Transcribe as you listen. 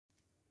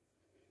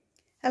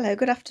Hello,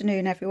 good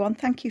afternoon everyone.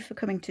 Thank you for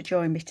coming to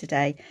join me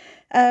today.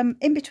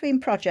 In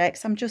between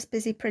projects, I'm just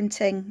busy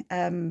printing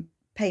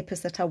papers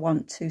that I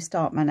want to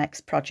start my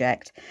next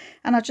project.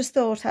 And I just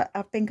thought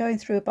I've been going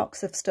through a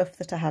box of stuff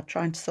that I had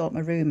trying to sort my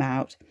room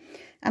out.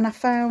 And I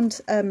found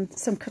some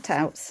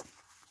cutouts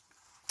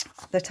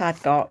that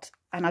I'd got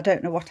and I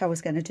don't know what I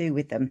was going to do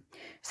with them.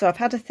 So I've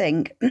had a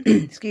think,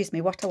 excuse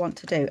me, what I want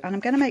to do. And I'm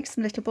going to make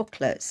some little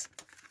booklets.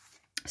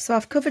 So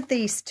I've covered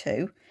these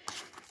two.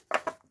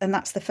 And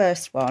that's the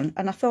first one,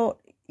 and I thought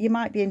you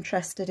might be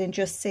interested in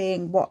just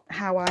seeing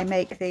how I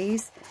make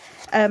these.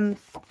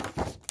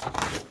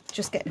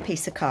 Just getting a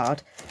piece of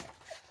card.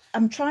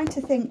 I'm trying to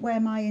think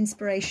where my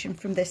inspiration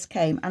from this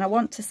came, and I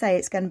want to say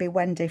it's going to be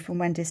Wendy from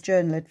Wendy's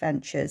Journal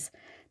Adventures,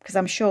 because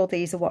I'm sure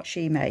these are what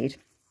she made.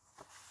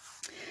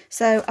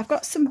 So I've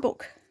got some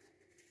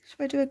should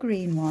I do a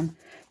green one?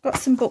 I've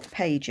got some book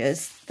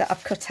pages that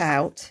I've cut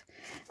out,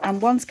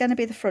 and one's going to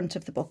be the front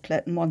of the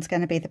booklet and one's going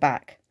to be the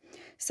back.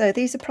 So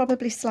these are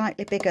probably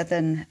slightly bigger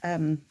than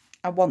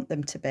I want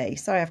them to be.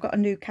 Sorry, I've got a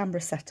new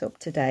camera set up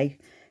today.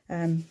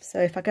 So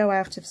if I go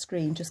out of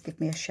screen, just give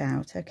me a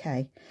shout.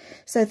 Okay.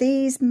 So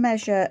these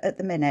measure at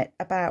the minute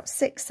about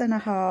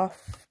 6.5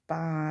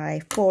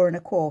 by 4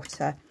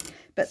 1/4.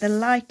 But they're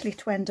likely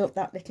to end up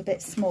that little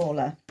bit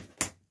smaller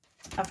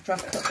after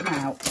I've cut them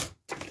out.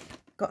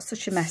 Got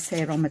such a mess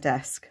here on my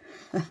desk.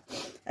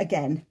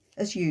 Again,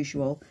 as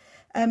usual.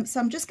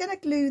 So I'm just going to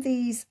glue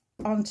these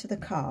onto the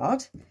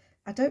card.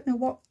 I don't know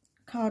what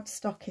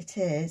cardstock it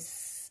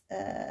is.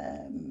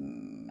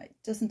 It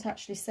doesn't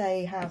actually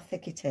say how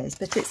thick it is,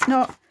 but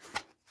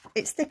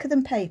it's thicker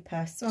than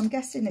paper. So I'm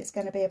guessing it's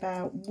going to be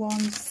about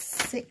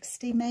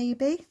 160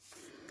 maybe.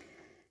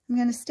 I'm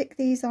going to stick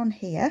these on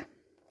here.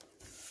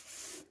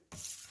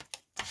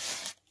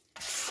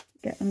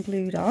 Get them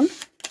glued on.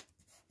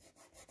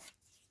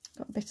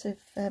 Got a bit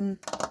of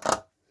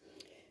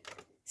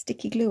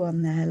sticky glue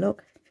on there,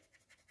 look.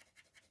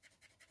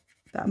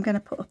 But I'm going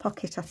to put a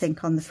pocket, I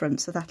think, on the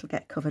front, so that'll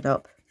get covered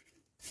up.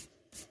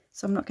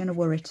 So I'm not going to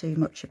worry too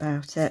much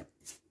about it.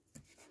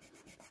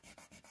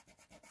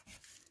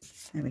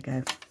 There we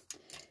go.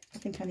 I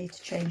think I need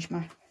to change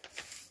my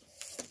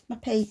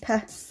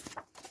paper.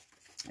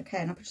 Okay,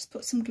 and I'll just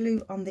put some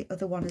glue on the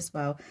other one as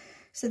well.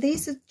 So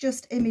these are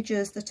just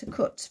images that are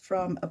cut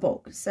from a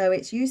book. So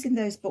it's using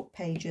those book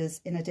pages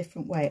in a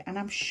different way. And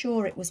I'm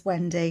sure it was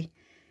Wendy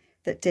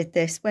that did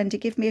this. Wendy,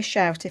 give me a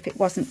shout if it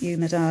wasn't you,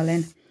 my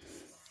darling.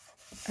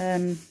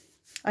 I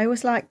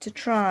always like to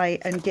try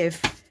and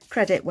give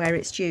credit where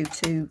it's due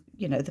to,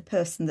 you know, the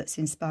person that's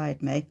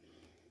inspired me.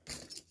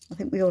 I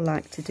think we all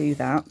like to do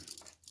that.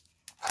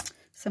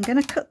 So I'm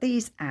going to cut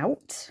these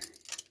out.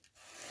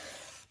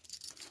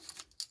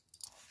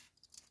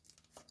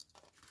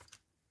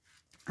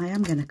 I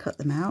am going to cut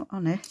them out,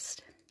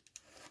 honest.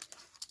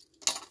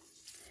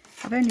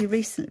 I've only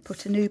recently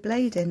put a new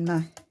blade in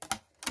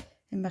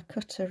my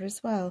cutter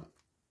as well.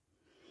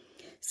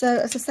 So,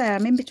 as I say,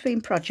 I'm in between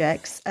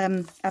projects.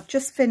 I've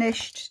just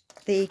finished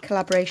the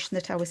collaboration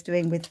that I was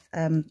doing with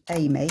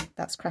Amy,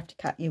 that's Crafty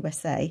Cat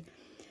USA,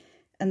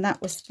 and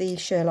that was the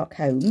Sherlock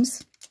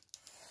Holmes.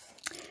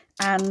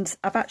 And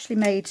I've actually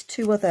made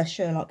 2 other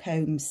Sherlock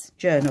Holmes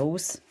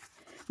journals,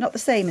 not the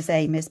same as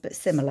Amy's, but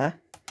similar.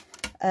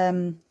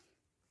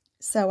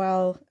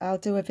 So I'll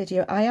do a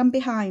video. I am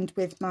behind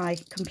with my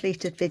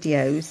completed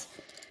videos,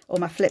 or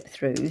my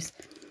flip-throughs.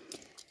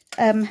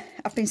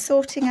 I've been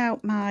sorting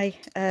out my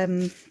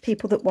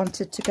people that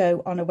wanted to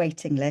go on a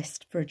waiting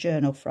list for a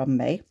journal from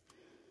me.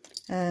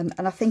 And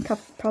I think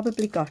I've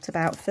probably got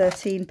about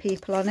 13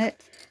 people on it.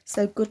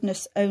 So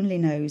goodness only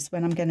knows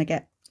when I'm going to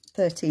get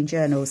 13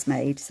 journals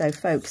made. So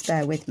folks,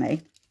 bear with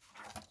me.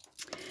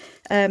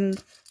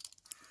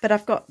 But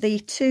I've got the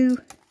 2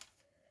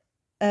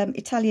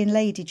 Italian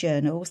lady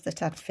journals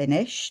that I'd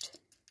finished.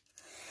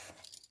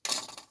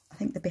 I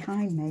think they're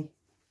behind me.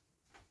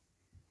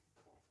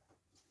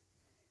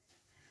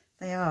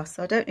 They are.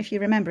 So I don't know if you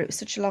remember, it was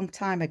such a long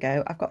time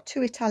ago. I've got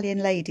 2 Italian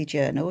lady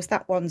journals.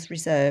 That one's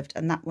reserved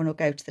and that one will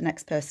go to the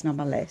next person on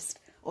my list,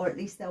 or at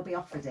least they'll be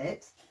offered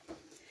it.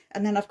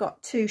 And then I've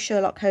got 2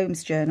 Sherlock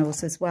Holmes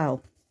journals as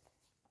well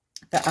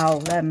that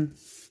I'll,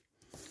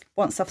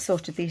 once I've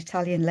sorted the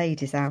Italian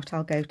ladies out,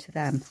 I'll go to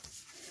them.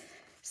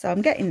 So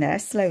I'm getting there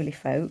slowly,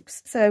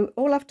 folks. So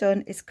all I've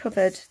done is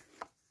covered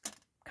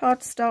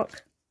cardstock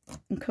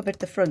and covered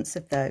the fronts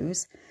of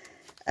those.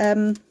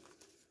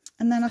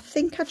 And then I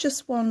think I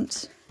just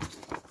want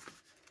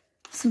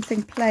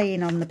something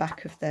plain on the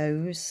back of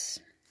those,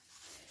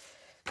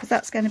 because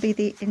that's going to be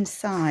the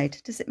inside.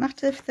 Does it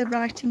matter if the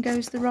writing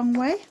goes the wrong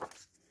way?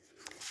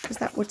 Because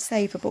that would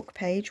save a book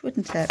page,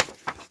 wouldn't it?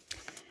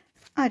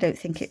 I don't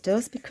think it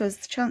does, because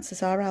the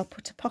chances are I'll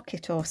put a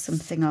pocket or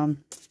something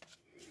on.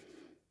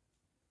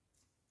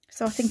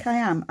 So I think I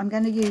am. I'm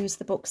going to use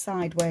the book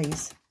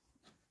sideways.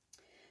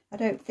 I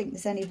don't think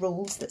there's any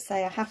rules that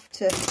say I have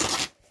to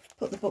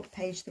put the book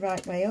page the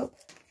right way up.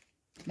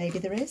 Maybe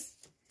there is.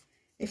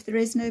 If there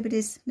is,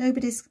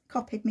 nobody's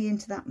copied me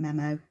into that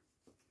memo.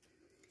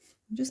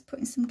 I'm just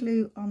putting some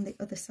glue on the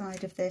other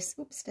side of this.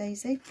 Oops,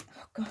 Daisy.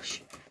 Oh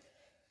gosh,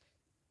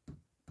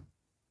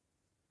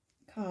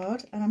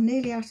 card, and I'm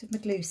nearly out of my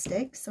glue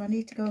sticks, so I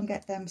need to go and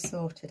get them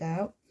sorted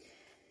out.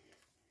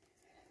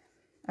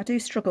 I do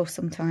struggle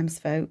sometimes,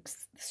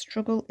 folks. The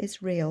struggle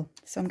is real.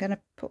 So I'm going to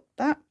put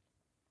that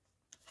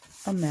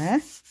on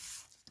there,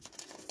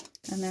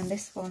 and then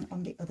this one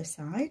on the other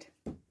side.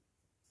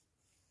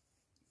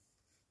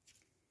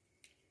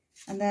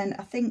 And then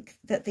I think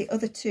that the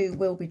other two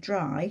will be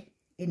dry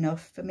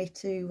enough for me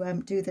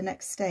to do the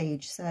next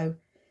stage. So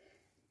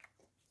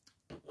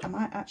I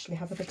might actually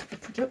have a bit of a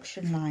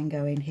production line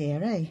going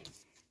here, eh?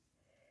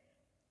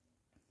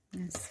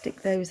 And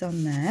stick those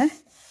on there.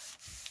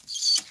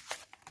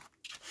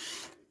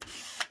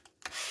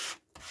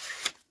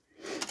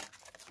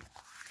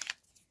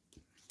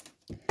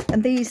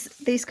 And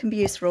these can be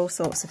used for all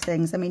sorts of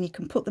things. I mean, you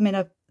can put them in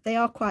a, they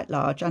are quite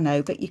large, I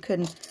know, but you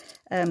can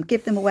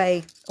give them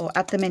away or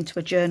add them into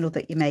a journal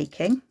that you're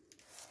making.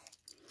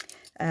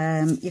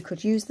 You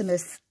could use them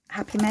as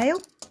happy mail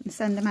and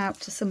send them out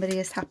to somebody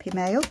as happy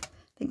mail.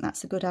 I think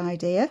that's a good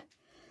idea.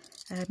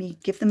 You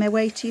give them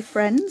away to your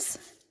friends.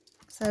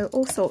 So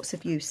all sorts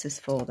of uses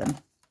for them.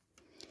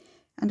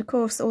 And of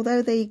course,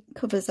 although the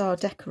covers are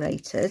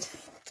decorated,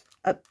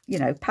 you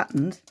know,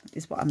 patterned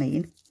is what I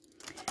mean,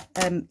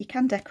 you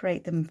can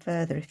decorate them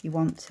further if you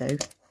want to.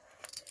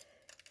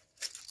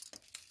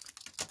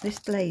 This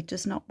blade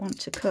does not want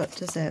to cut,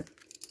 does it?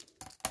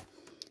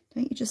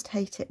 Don't you just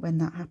hate it when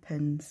that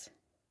happens?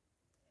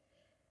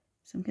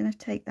 So I'm going to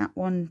take that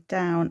one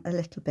down a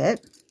little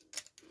bit.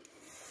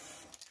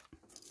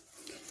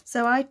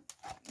 So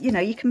you know,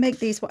 you can make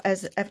these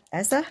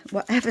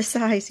whatever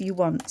size you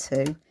want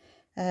to.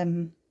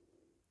 And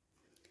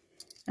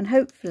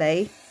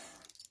hopefully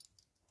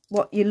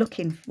what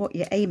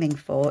you're aiming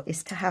for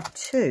is to have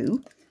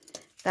two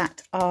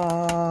that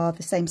are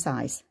the same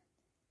size,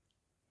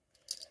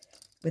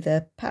 with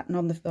a pattern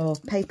on the, or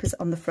papers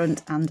on the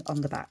front and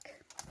on the back.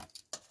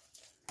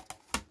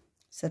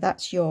 So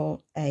that's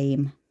your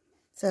aim.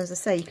 So as I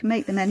say, you can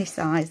make them any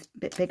size, a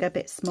bit bigger, a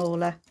bit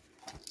smaller,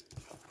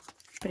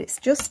 but it's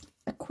just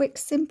a quick,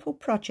 simple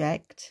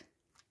project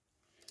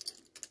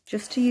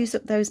just to use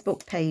up those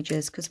book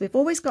pages, because we've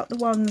always got the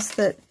ones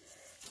that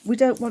we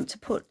don't want to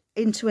put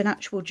into an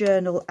actual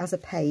journal as a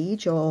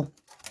page, or,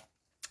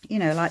 you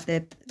know, like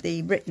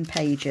the written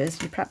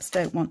pages, you perhaps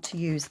don't want to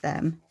use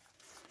them.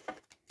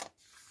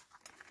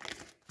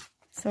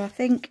 So I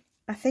think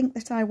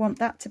that I want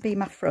that to be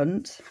my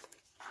front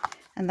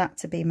and that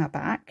to be my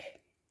back,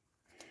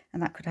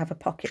 and that could have a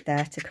pocket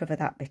there to cover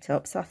that bit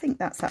up. So I think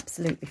that's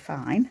absolutely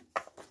fine.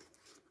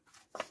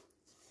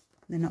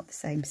 They're not the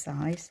same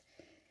size.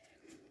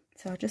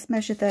 So I'll just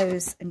measure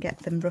those and get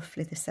them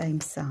roughly the same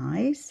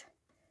size.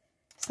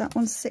 So that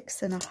one's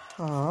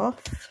 6.5,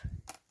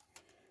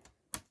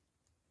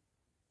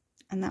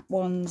 and that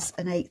one's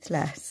 1/8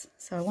 less.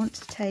 So I want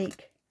to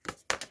take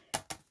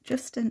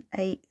just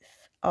 1/8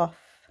 off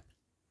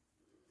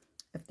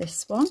of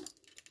this one,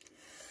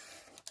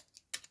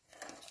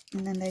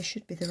 and then they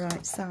should be the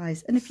right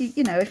size. And if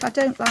you know, if I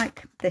don't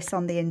like this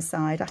on the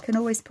inside, I can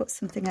always put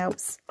something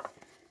else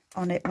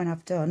on it when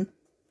I've done.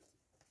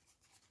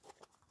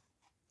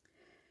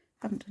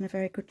 I haven't done a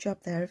very good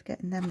job there of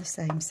getting them the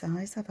same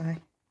size, have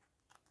I?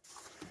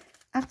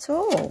 At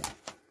all.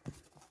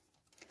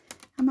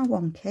 Am I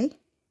wonky?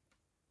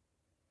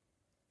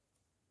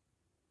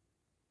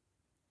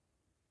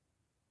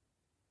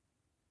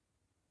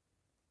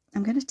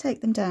 I'm going to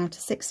take them down to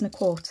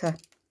 6.25,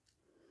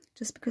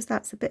 just because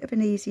that's a bit of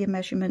an easier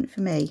measurement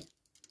for me.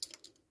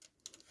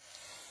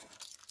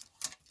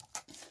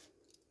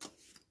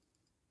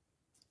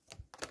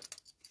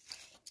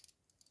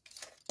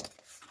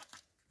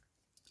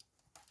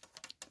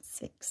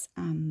 Six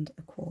and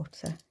a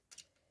quarter.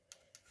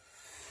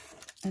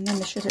 And then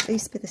they should at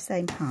least be the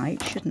same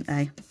height, shouldn't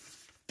they?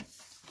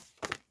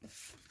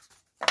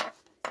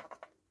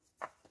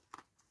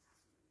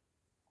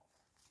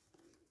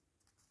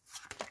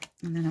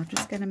 And then I'm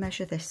just going to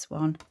measure this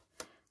one.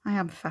 I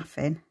am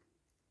faffing.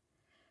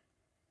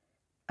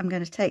 I'm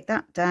going to take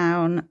that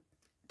down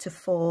to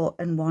 4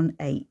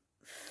 1/8.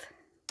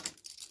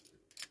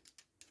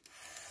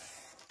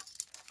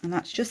 And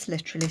that's just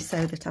literally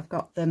so that I've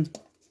got them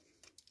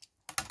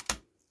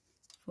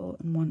 4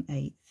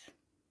 1/8.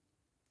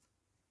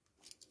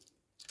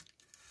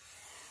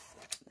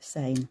 The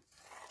same.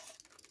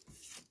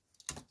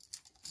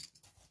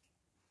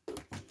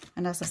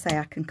 And as I say,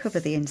 I can cover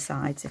the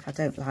insides if I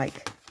don't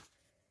like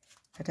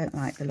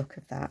the look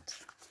of that.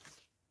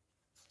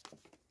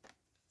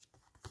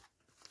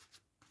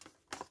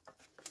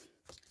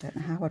 Don't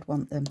know how I'd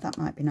want them. That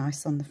might be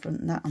nice on the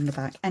front and that on the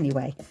back.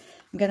 Anyway,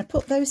 I'm going to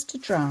put those to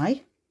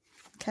dry,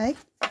 okay?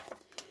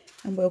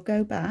 And we'll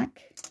go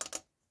back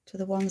to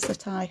the ones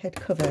that I had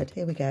covered.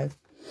 Here we go.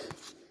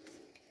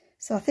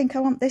 So I think I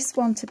want this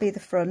one to be the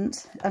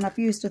front, and I've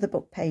used other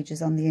book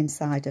pages on the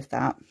inside of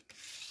that.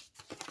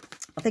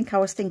 I think I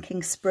was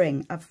thinking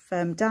spring. I've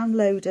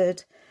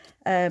downloaded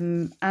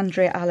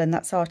Andrea Allen,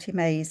 that's Artie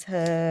May's,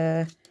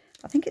 I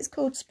think it's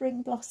called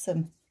Spring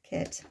Blossom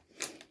Kit.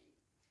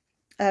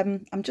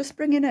 I'm just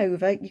bringing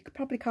over, you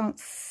probably can't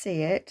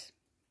see it,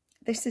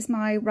 this is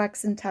my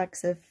rags and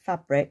tags of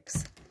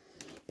fabrics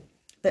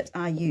that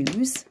I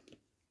use,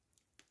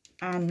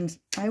 and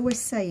I always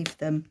save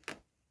them.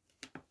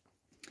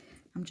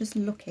 I'm just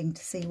looking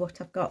to see what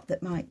I've got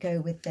that might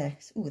go with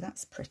this. Oh,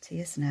 that's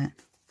pretty, isn't it?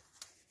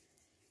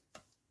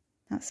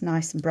 That's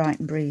nice and bright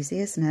and breezy,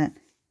 isn't it?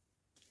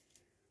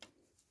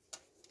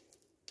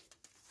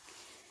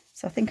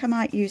 So I think I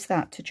might use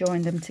that to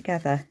join them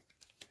together.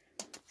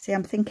 See,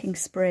 I'm thinking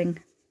spring.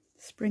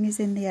 Spring is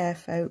in the air,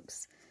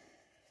 folks.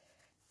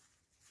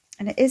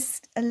 And it is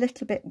a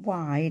little bit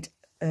wider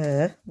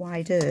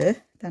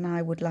than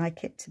I would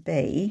like it to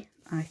be,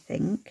 I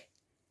think.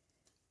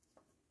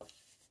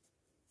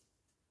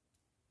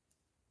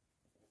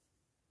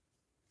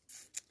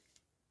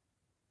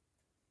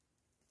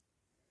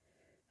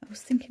 I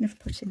was thinking of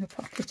putting a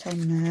pocket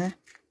on there.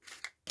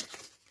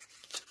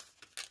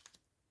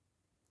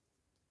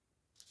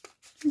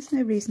 There's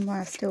no reason why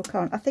I still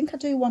can't. I think I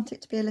do want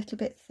it to be a little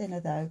bit thinner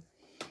though.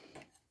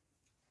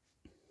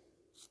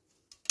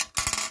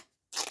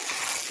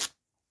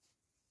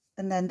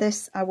 And then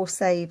this I will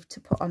save to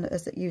put on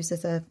as it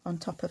uses on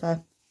top of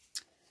a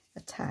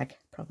tag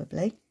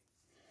probably.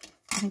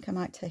 I think I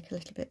might take a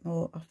little bit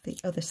more off the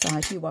other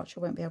side. You watch,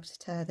 I won't be able to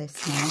tear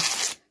this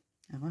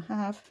now. Now I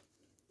have.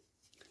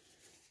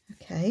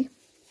 Okay.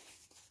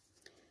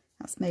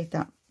 That's made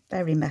that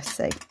very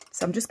messy.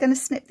 So I'm just going to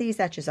snip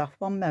these edges off.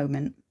 One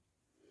moment.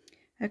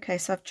 Okay,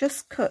 so I've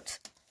just cut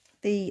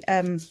the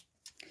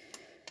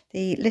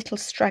little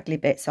straggly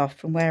bits off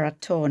from where I'd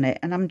torn it,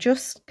 and I'm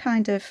just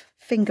kind of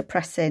finger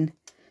pressing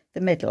the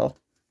middle.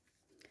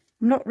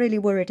 I'm not really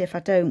worried if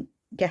I don't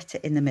get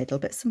it in the middle,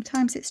 but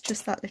sometimes it's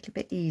just that little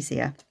bit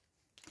easier.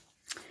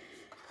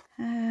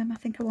 I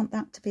think I want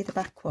that to be the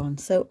back one.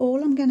 So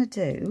all I'm going to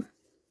do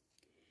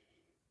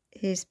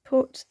is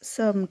put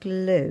some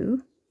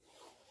glue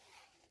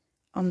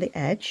on the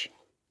edge.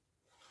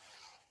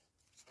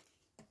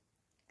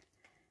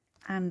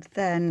 And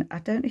then, I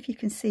don't know if you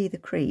can see the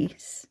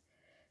crease,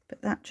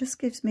 but that just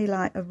gives me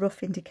like a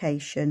rough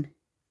indication.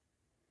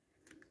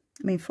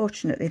 I mean,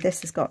 fortunately,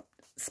 this has got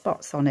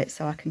spots on it,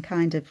 so I can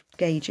kind of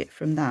gauge it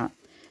from that.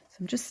 So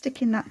I'm just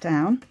sticking that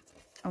down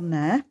on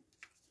there.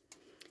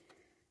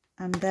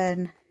 And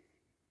then,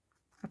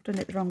 I've done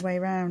it the wrong way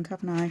around,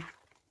 haven't I?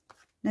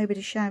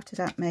 Nobody shouted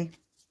at me.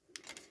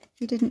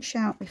 You didn't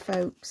shout me,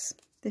 folks.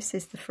 This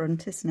is the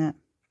front, isn't it?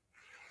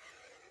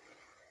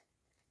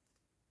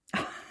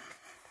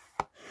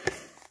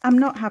 I'm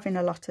not having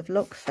a lot of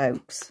luck,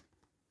 folks.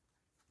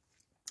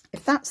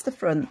 If that's the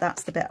front,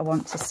 that's the bit I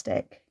want to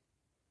stick.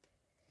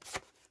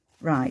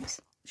 Right,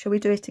 shall we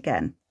do it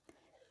again?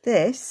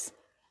 This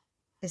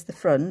is the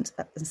front,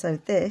 and so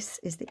this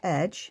is the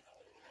edge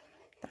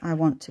that I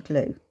want to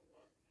glue.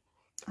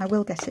 I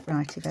will get it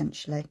right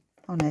eventually,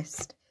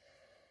 honest.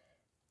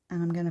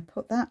 And I'm going to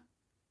put that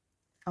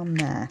on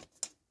there.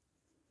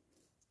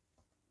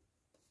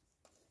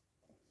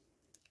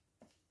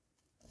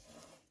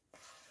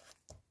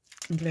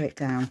 And glue it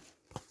down.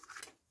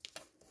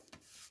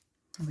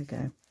 There we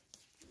go.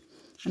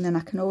 And then I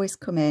can always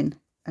come in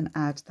and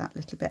add that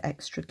little bit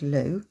extra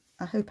glue.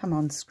 I hope I'm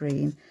on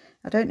screen.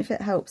 I don't know if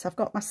it helps. I've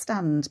got my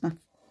stand, my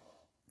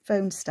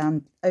phone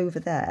stand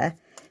over there.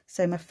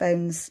 So my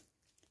phone's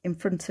in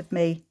front of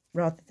me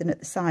rather than at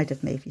the side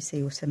of me, if you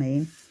see what I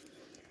mean.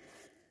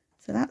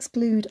 So that's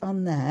glued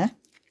on there.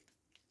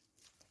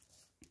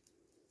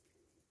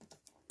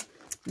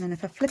 And then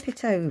if I flip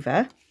it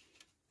over,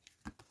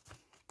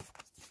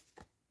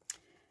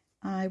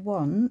 I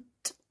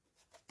want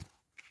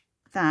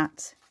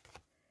that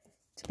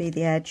to be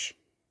the edge.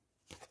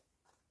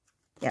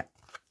 Yep,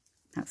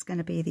 that's going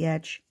to be the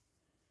edge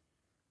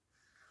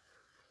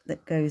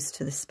that goes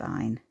to the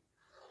spine.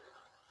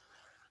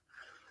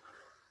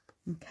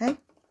 Okay.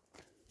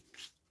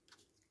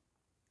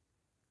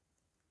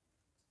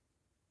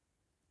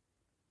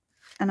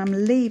 And I'm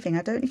leaving,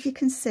 I don't know if you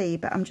can see,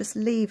 but I'm just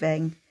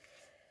leaving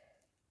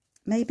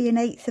maybe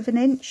 1/8 of an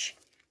inch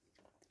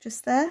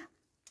just there.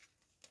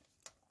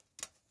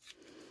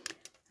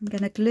 I'm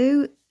going to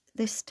glue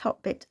this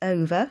top bit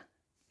over.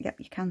 Yep,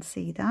 you can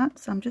see that.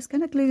 So I'm just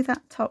going to glue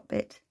that top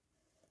bit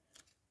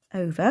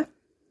over.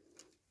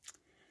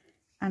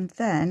 And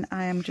then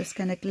I am just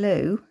going to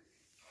glue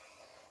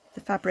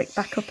the fabric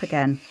back up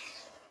again.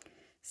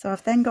 So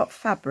I've then got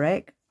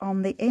fabric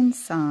on the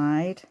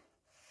inside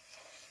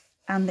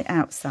and the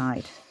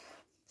outside.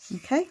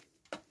 Okay.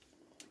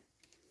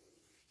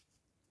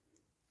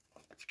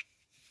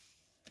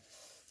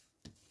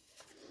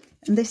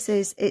 And this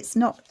is, it's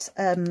not,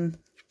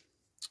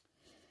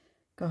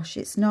 gosh,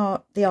 it's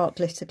not the art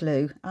glitter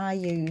glue. I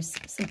use,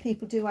 some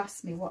people do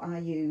ask me what I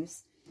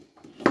use.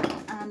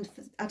 And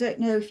I don't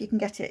know if you can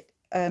get it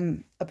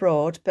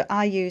abroad, but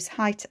I use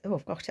oh,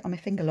 I've got it on my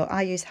finger, look.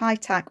 I use high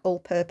tack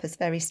all-purpose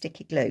very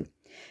sticky glue.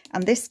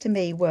 And this to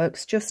me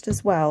works just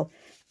as well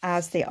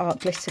as the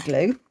art glitter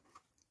glue.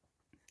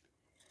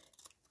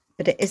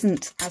 But it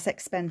isn't as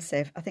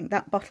expensive. I think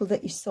that bottle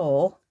that you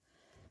saw,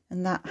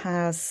 and that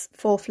has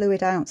 4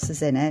 fluid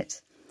ounces in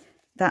it,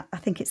 that I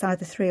think it's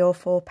either £3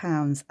 or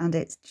 £4, and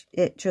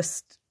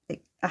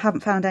I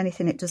haven't found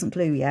anything it doesn't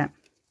glue yet.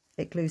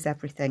 It glues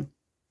everything.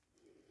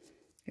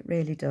 It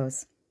really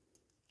does.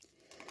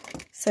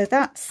 So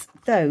that's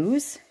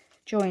those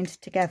joined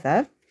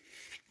together.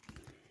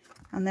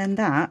 And then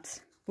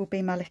that will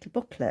be my little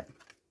booklet.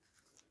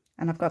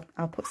 And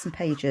I'll put some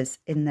pages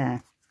in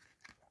there.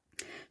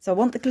 So I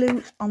want the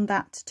glue on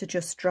that to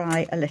just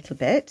dry a little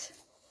bit.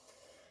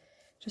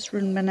 Just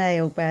run my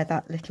nail where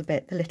that little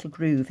bit, the little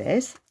groove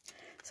is.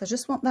 So I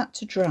just want that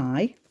to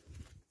dry.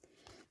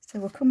 So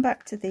we'll come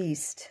back to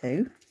these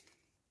two.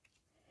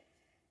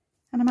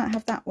 And I might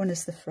have that one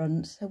as the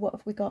front. So what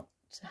have we got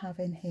to have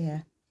in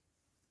here?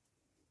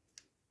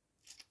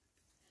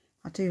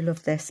 I do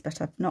love this, but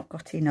I've not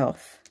got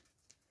enough.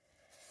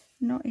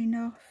 Not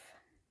enough.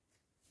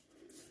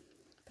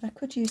 But I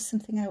could use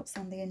something else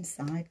on the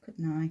inside,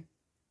 couldn't I?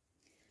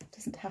 It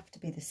doesn't have to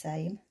be the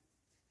same.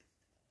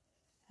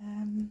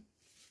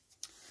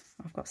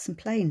 I've got some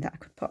plain that I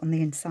could put on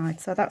the inside.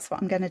 So that's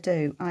what I'm going to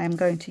do. I am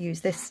going to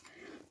use this.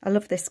 I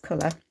love this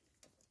colour.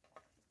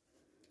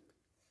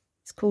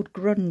 It's called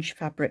grunge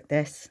fabric,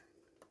 this.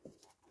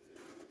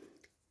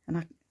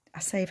 And I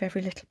save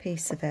every little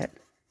piece of it.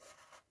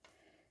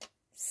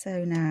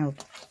 So now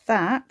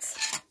that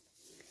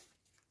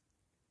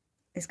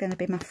is going to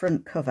be my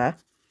front cover.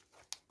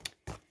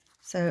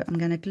 So I'm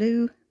going to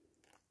glue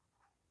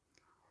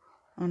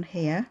on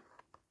here.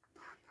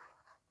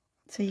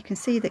 So you can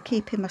see that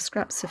keeping my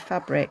scraps of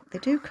fabric, they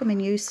do come in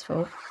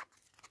useful.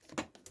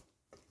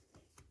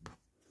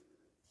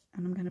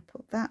 And I'm going to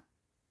put that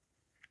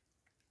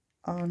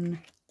on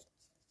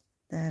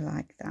there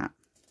like that.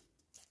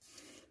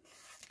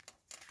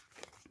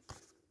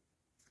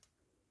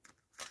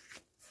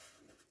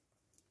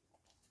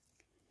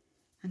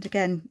 And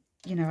again,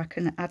 you know, I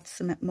can add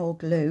some more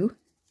glue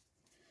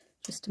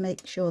just to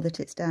make sure that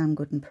it's down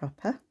good and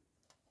proper.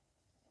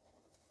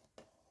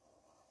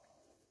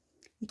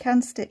 You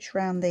can stitch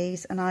around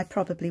these, and I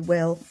probably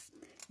will.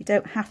 You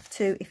don't have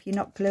to if you're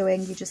not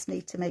gluing. You just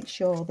need to make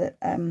sure that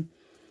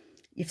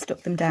you've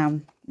stuck them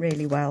down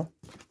really well.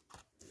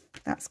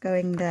 That's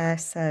going there,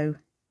 so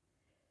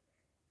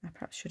I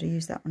perhaps should have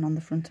used that one on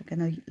the front. I'm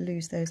going to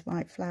lose those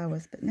white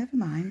flowers, but never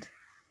mind.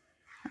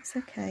 That's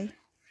okay.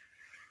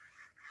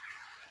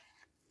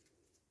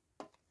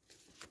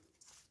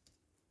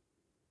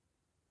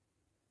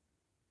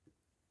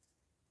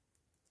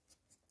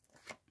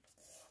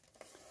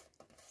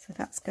 So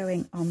that's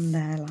going on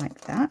there like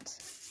that.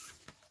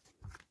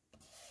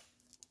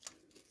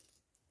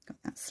 Got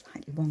that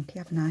slightly wonky,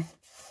 haven't I?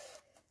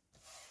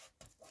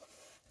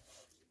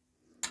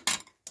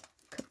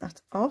 Cut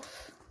that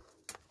off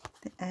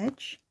the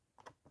edge.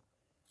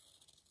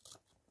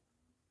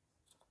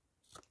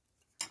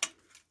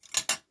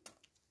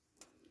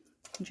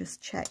 And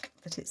just check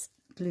that it's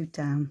glued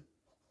down.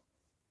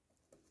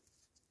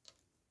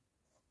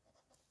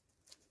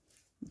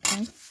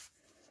 Okay.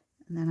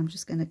 And then I'm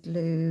just going to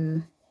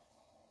glue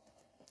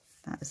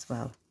that as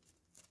well.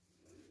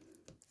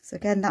 So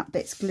again, that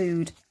bit's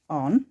glued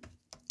on,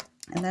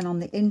 and then on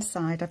the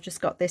inside I've just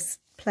got this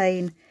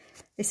plain,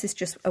 this is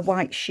just a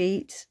white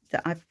sheet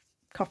that I've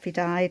coffee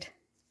dyed,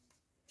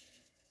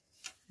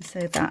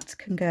 so that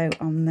can go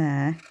on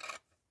there.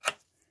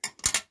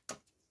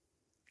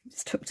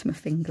 Stuck to my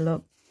finger,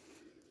 look.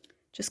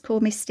 Just call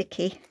me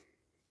sticky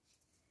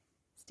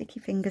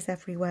fingers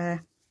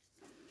everywhere.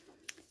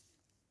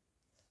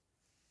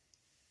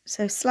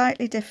 So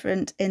slightly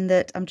different in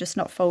that I'm just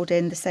not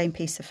folding the same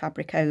piece of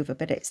fabric over,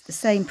 but it's the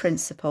same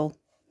principle.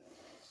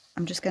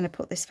 I'm just going to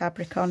put this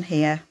fabric on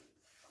here.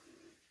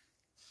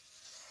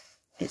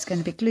 It's going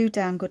to be glued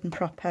down good and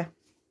proper.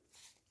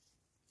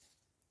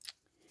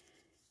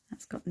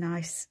 That's got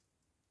nice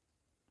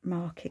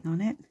marking on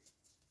it.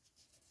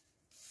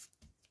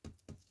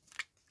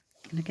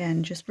 And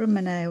again, just run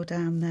my nail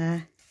down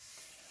there.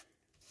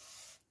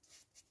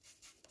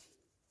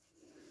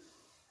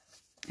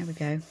 There we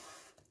go.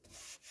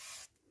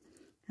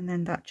 And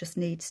then that just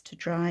needs to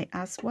dry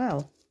as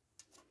well.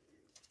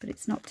 But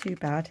it's not too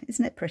bad.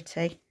 Isn't it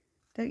pretty?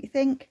 Don't you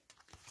think?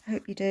 I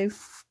hope you do.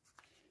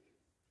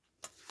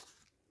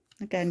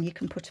 Again, you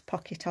can put a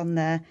pocket on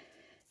there.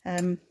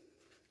 I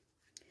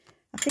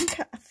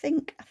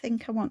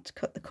think I want to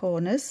cut the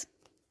corners.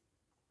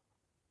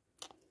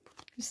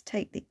 Just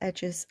take the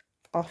edges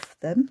off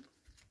them.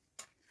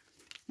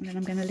 And then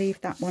I'm going to leave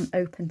that one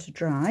open to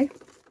dry.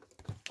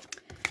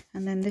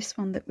 And then this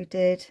one that we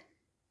did,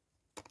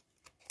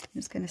 I'm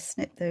just going to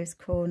snip those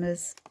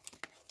corners.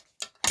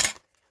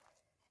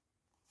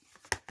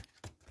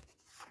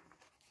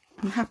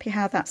 I'm happy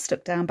how that's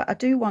stuck down, but I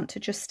do want to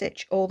just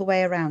stitch all the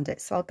way around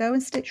it. So I'll go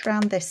and stitch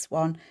around this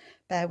one.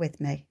 Bear with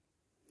me.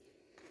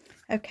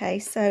 Okay,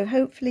 so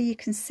hopefully you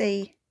can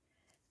see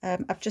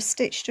I've just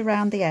stitched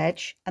around the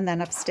edge, and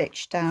then I've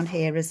stitched down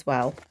here as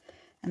well.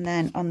 And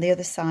then on the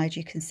other side,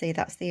 you can see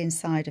that's the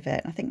inside of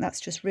it. I think that's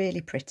just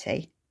really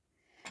pretty.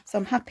 So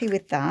I'm happy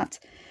with that.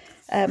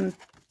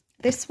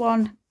 This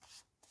one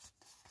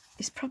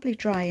is probably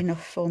dry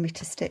enough for me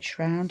to stitch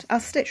around. I'll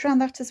stitch around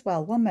that as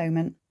well. One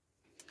moment.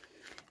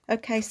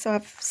 Okay, so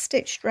I've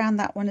stitched around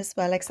that one as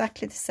well,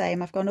 exactly the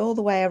same. I've gone all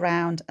the way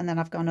around and then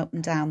I've gone up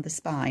and down the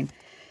spine.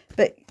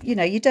 But you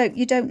know, you don't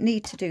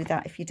need to do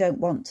that if you don't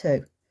want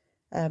to.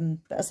 But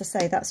as I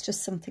say, that's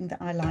just something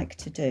that I like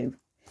to do.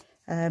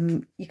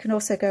 You can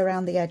also go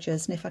around the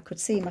edges, and if I could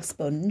see my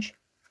sponge,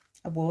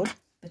 I would,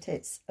 but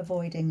it's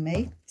avoiding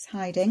me. It's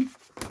hiding.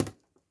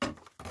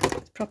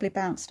 It's probably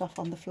bounced off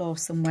on the floor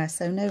somewhere,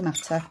 so no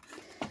matter,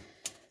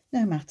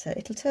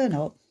 it'll turn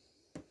up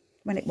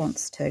when it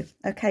wants to.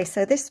 Okay,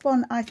 so this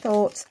one I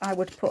thought I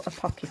would put a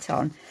pocket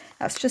on.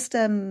 That's just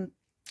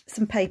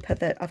some paper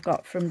that I've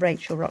got from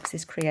Rachel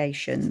Rox's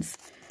Creations.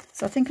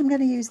 So I think I'm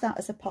going to use that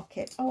as a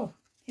pocket. Oh,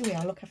 here we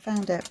are, look, I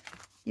found it.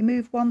 You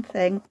move one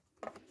thing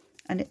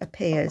and it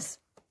appears.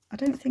 I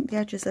don't think the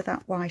edges are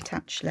that white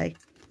actually.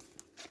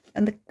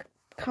 And the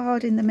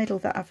card in the middle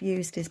that I've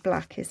used is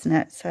black, isn't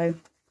it? So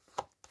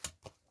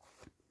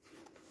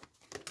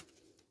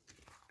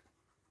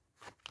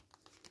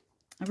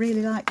I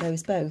really like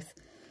those both.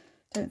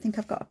 Don't think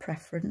I've got a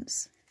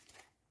preference.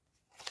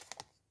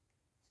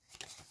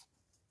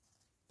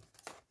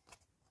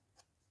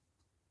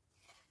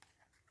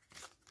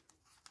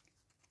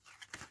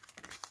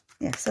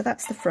 Yeah, so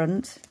that's the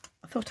front.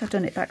 I thought I'd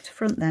done it back to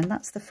front then.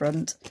 That's the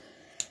front.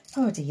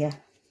 Oh dear.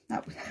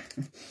 That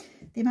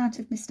the amount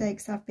of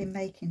mistakes I've been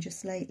making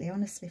just lately,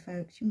 honestly,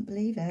 folks, you wouldn't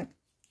believe it.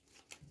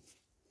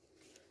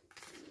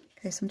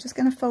 Okay, so I'm just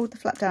going to fold the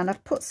flap down.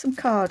 I've put some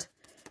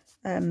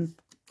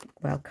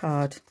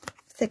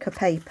thicker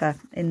paper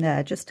in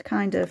there just to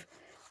kind of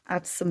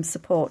add some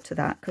support to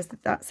that, because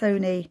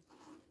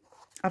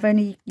I've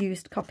only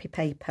used copy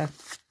paper.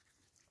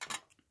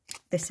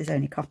 This is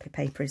only copy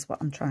paper is what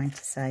I'm trying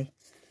to say.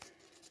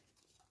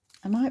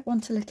 I might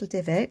want a little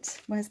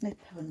divot. Where's my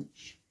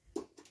punch?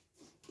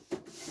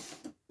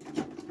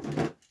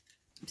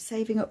 I'm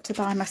saving up to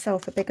buy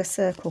myself a bigger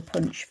circle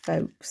punch,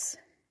 folks.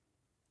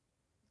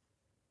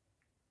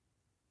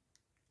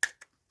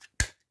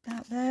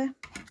 That there,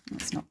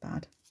 that's not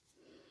bad.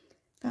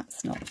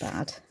 That's not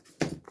bad.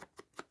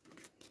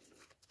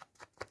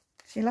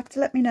 So you'll have to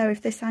let me know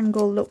if this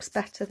angle looks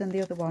better than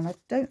the other one. I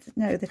don't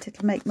know that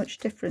it'll make much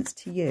difference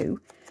to you,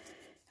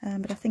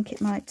 but I think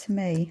it might to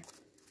me.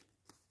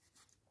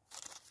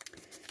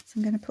 So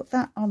I'm going to put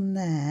that on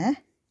there,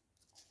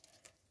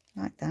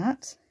 like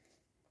that.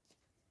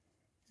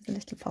 There's a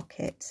little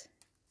pocket.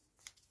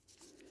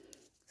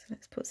 So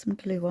let's put some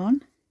glue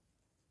on.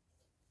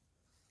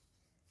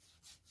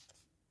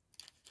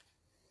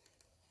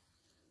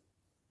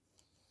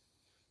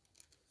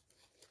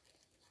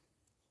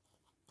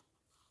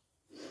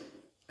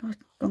 God,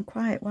 gone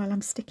quiet while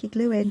I'm sticky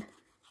gluing.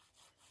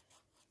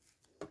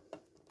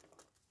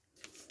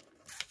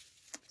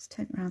 Just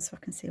turn it around so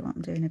I can see what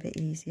I'm doing a bit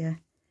easier.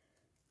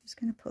 I'm just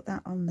going to put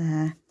that on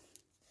there.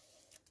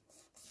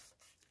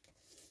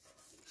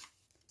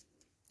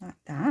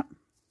 Like that.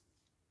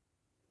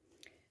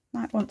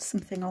 Might want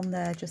something on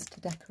there just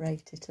to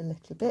decorate it a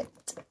little bit.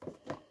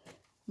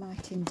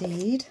 Might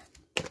indeed.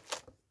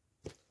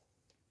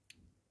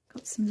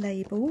 Got some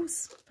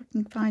labels. If I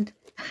can find...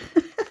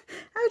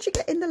 How'd you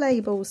get in the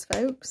labels,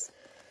 folks?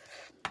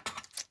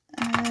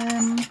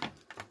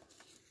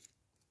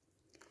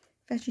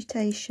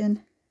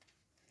 Vegetation.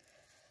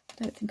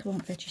 I don't think I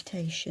want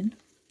vegetation.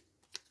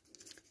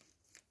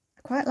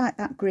 I quite like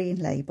that green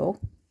label.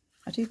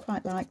 I do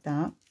quite like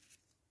that.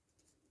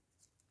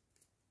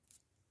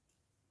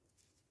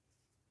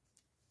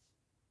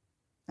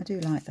 I do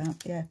like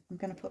that, yeah. I'm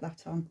going to put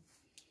that on.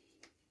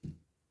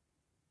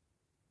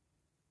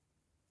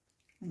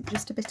 And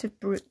just a bit of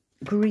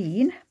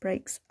green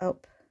breaks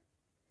up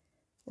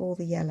all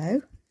the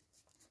yellow.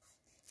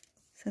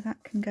 So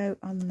that can go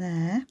on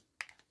there.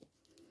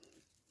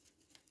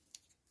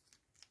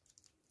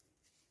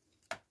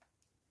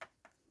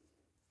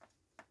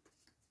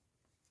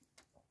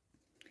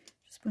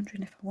 Just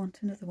wondering if I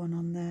want another one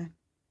on there.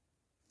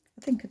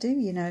 I think I do,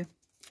 you know.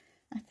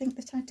 I think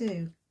that I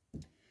do.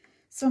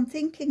 So I'm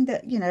thinking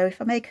that, you know,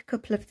 if I make a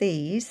couple of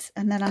these,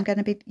 and then I'm going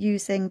to be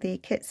using the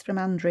kits from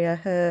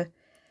Andrea,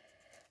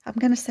 I'm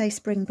going to say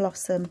Spring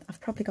Blossom.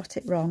 I've probably got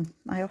it wrong.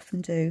 I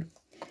often do.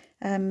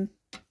 Because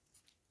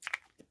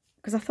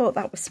I thought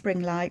that was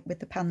Spring Light with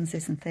the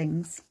pansies and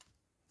things.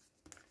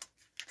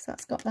 So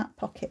that's got that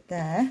pocket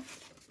there.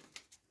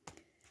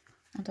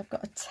 And I've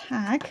got a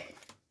tag.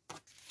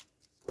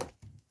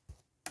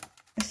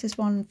 This is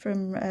one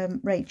from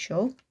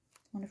Rachel.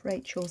 One of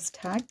Rachel's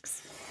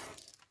tags.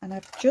 And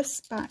I've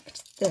just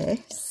backed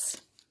this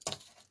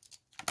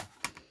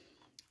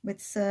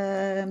with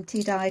some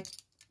tea-dyed,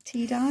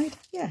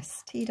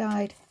 yes,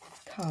 tea-dyed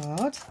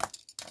card.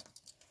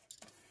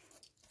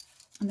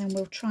 And then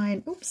we'll try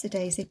and,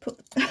 oopsie-daisy, put...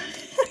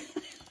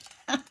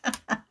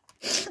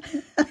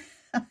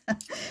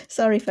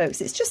 Sorry,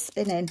 folks, it's just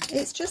spinning.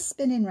 It's just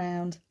spinning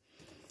round.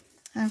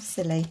 How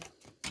silly.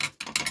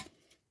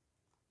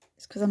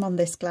 It's because I'm on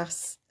this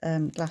glass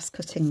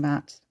cutting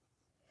mat.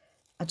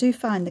 I do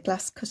find the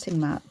glass cutting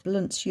mat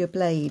blunts your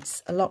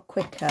blades a lot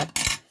quicker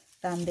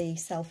than the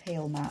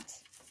self-heal mat.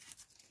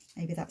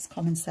 Maybe that's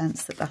common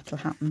sense that that'll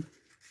happen.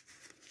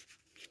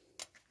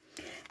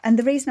 And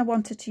the reason I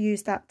wanted to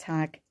use that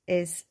tag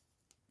is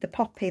the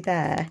poppy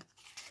there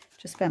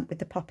just went with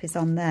the poppies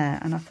on there,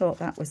 and I thought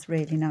that was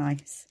really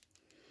nice.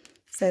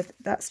 So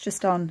that's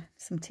just on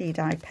some tea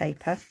dyed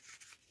paper.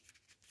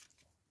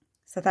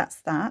 So that's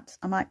that.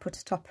 I might put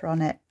a topper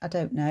on it, I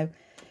don't know.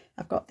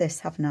 I've got this,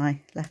 haven't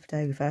I, left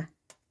over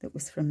that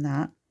was from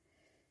that.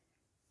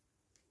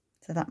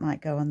 So that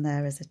might go on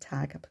there as a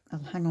tag.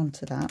 I'll hang on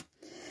to that.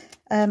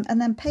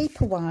 And then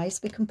paper wise,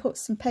 we can put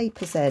some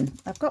papers in.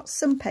 I've got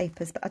some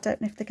papers, but I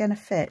don't know if they're going to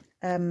fit.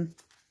 And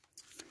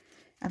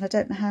I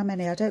don't know how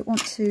many. I don't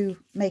want to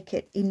make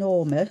it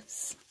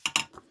enormous.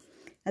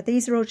 Now,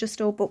 these are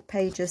just all book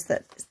pages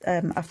that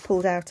I've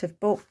pulled out of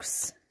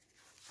books.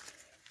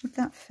 Would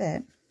that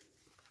fit?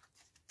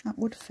 That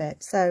would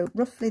fit. So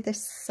roughly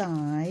this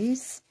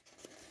size.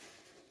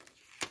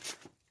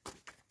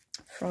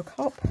 Frog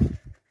hop.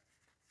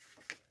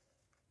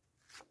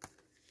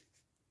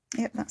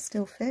 Yep, that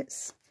still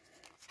fits.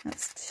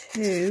 That's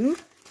 2.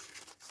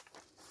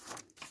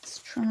 Let's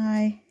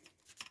try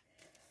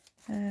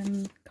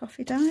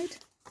coffee dyed.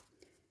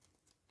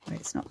 Oh,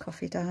 it's not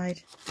coffee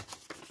dyed.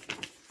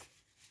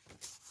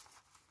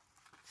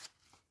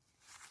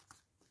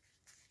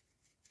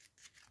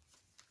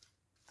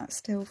 That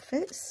still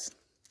fits.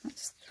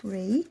 That's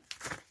 3.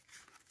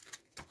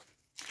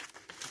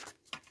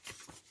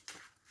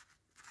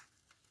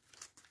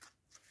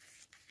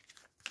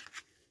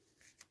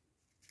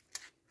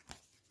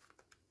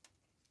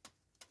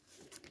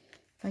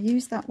 If I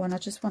use that one, I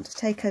just want to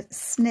take a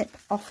snip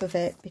off of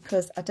it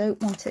because I don't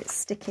want it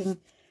sticking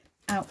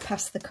out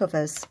past the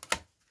covers.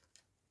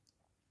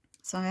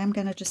 So I am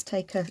going to just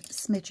take a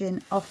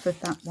smidgen off of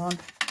that one.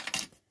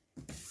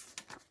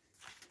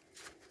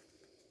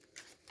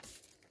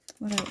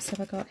 What else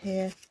have I got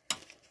here? A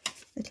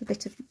little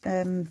bit of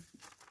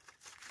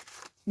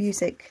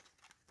music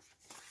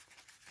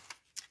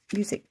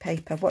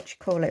paper, what do you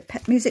call it?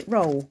 Music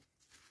roll,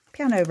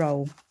 piano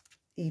roll,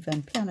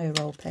 even piano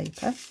roll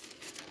paper.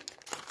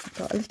 I've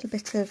got a little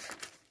bit of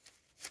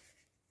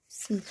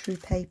see-through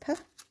paper.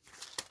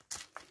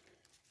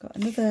 Got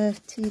another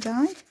tea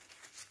dye.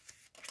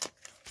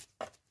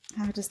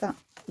 How does that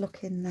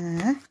look in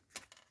there?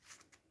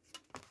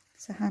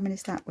 So how many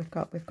is that we've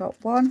got? We've got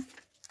 1,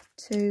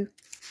 2,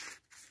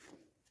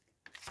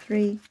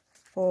 3,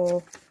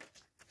 4,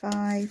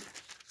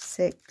 5,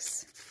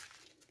 6,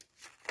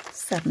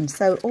 7.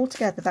 So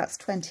altogether that's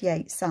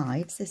 28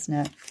 sides, isn't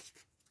it?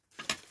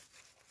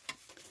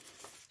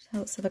 What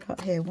else have I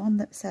got here? One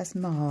that says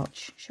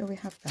March. Shall we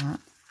have that?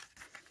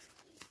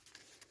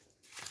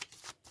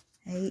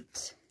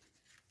 8.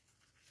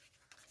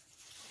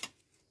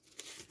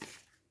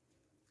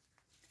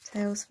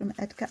 Tales from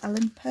Edgar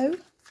Allan Poe. A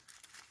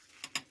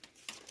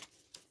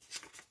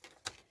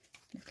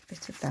little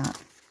bit of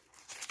that.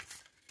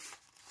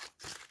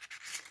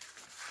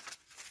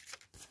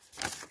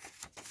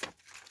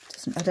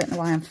 I don't know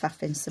why I'm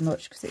faffing so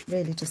much because it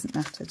really doesn't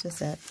matter, does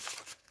it?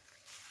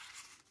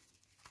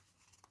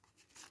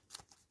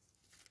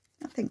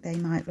 I think they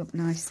might look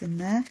nice in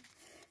there.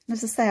 And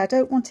as I say, I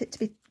don't want it to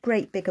be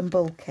great big and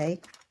bulky.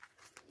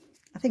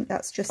 I think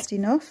that's just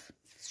enough.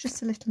 It's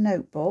just a little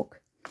notebook.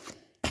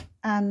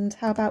 And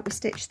how about we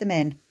stitch them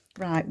in?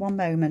 Right, one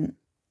moment.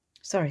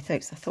 Sorry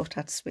folks, I thought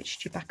I'd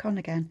switched you back on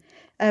again.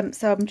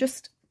 So I'm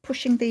just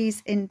pushing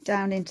these in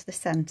down into the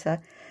centre.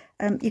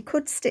 You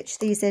could stitch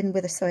these in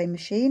with a sewing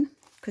machine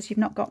because you've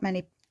not got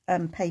many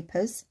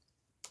papers.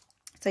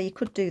 So you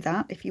could do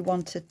that if you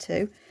wanted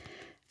to.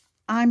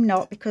 I'm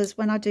not, because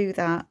when I do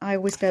that, I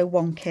always go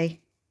wonky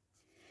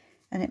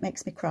and it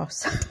makes me cross.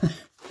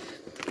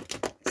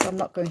 So I'm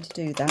not going to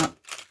do that.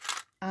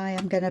 I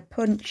am going to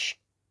punch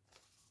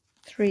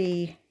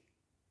 3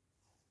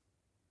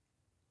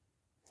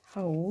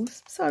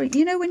 holes. Sorry,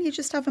 you know when you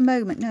just have a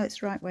moment? No,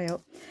 it's right way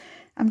up.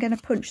 I'm going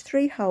to punch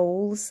 3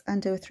 holes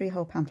and do a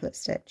 3-hole pamphlet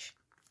stitch.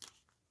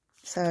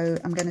 So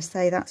I'm going to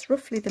say that's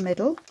roughly the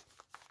middle.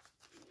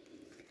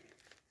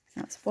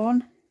 That's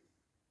 1,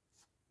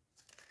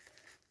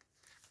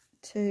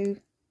 2,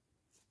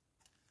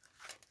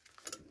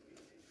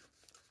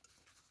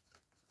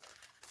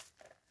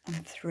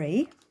 and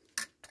 3.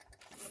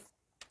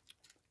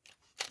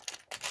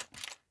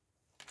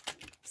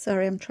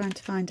 Sorry, I'm trying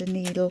to find a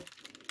needle.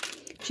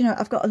 Do you know,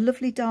 I've got a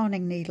lovely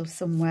darning needle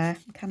somewhere.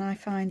 Can I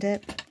find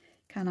it?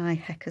 Can I,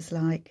 heckers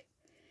like?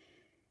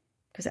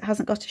 Because it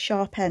hasn't got a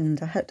sharp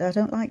end. I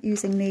don't like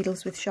using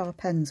needles with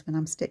sharp ends when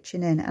I'm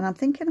stitching in. And I'm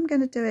thinking I'm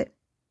going to do it.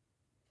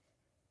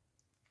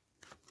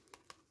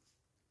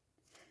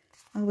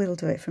 I will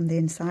do it from the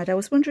inside. I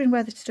was wondering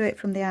whether to do it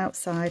from the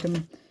outside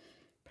and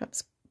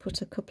perhaps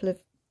put a couple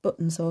of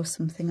buttons or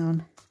something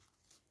on.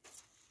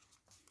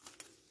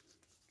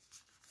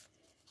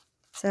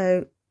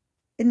 So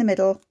in the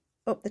middle,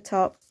 up the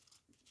top,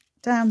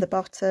 down the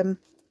bottom,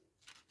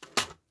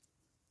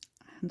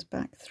 and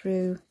back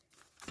through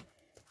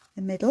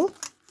the middle.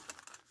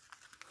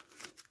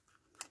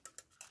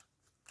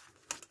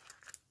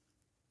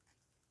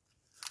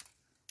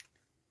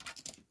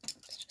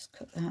 Let's just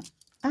cut that.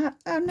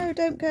 Oh no,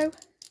 don't go.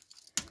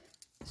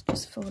 It's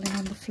just falling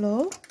on the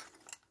floor.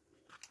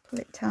 pull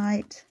it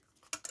tight.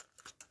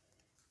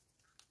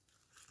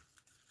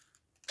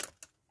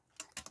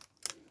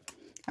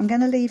 I'm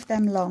going to leave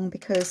them long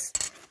because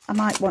I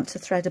might want to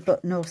thread a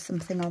button or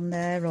something on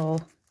there, or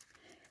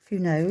who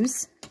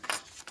knows.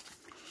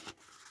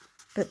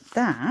 But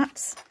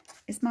that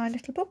is my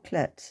little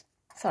booklet.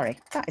 Sorry,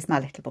 that is my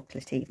little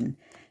booklet even.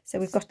 So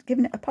we've got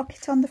given it a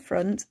pocket on the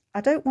front. I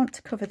don't want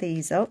to cover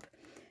these up,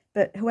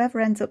 but whoever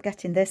ends up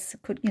getting this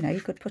could, you know, you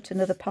could put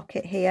another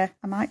pocket here.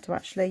 I might do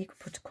actually. You could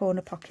put a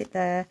corner pocket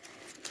there.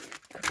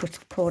 You could put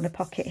a corner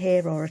pocket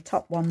here or a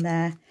top one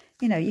there.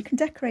 You know, you can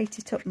decorate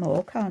it up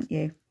more, can't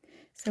you?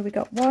 So we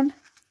got 1,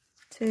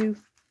 2,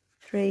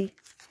 3,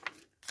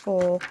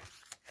 4,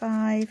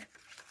 5,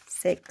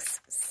 6,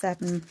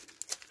 7,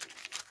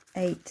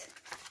 8,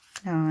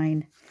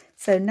 9.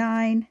 So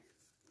 9,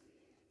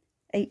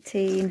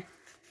 18,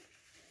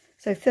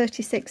 so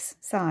 36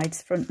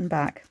 sides, front and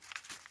back.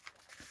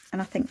 And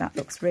I think that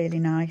looks really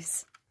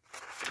nice.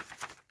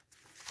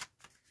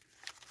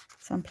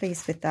 So I'm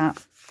pleased with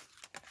that.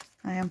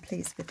 I am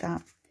pleased with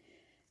that.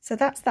 So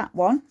that's that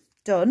one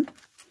done.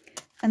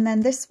 And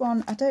then this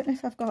one, I don't know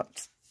if I've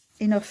got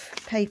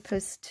enough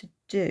papers to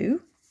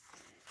do.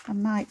 I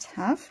might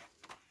have.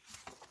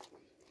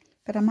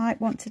 But I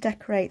might want to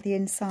decorate the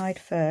inside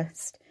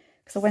first,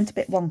 because I went a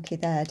bit wonky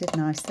there,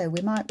 didn't I? So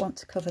we might want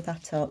to cover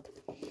that up.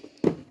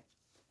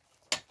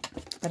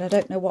 But I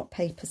don't know what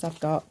papers I've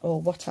got,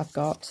 or what I've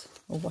got,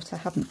 or what I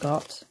haven't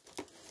got.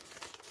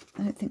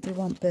 I don't think we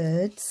want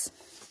birds.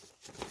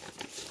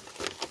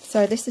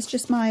 So this is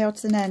just my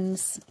odds and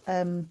ends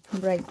from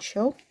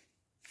Rachel.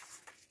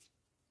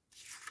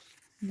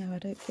 No, I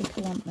don't think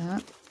I want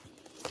that.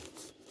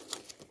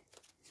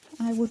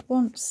 I would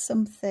want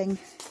something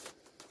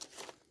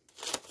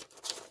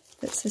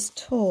that's as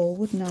tall,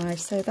 wouldn't I?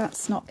 So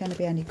that's not going to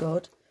be any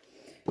good.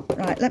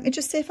 Right, let me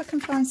just see if I can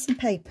find some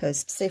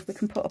papers to see if we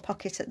can put a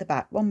pocket at the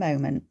back. One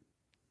moment.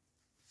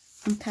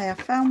 Okay, I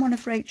found one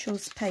of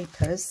Rachel's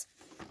papers,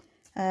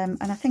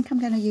 and I think I'm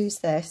going to use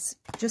this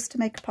just to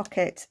make a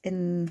pocket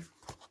in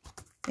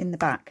the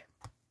back.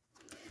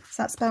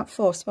 So that's about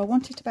 4, so I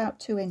want it about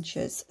 2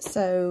 inches.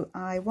 So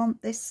I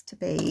want this to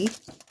be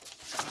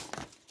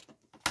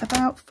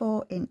about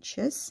 4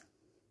 inches.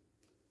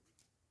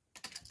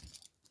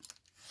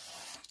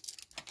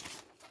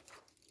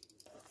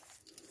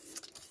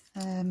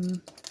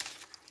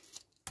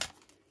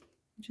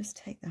 Just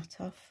take that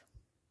off.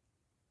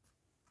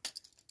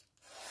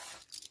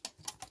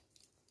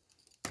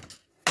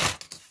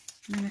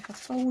 And then if I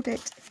fold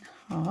it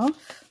in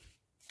half,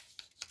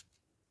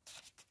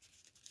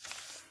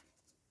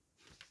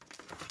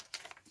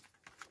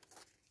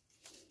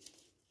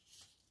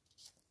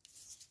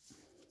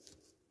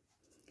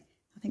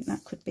 I think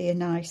that could be a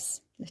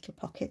nice little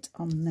pocket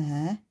on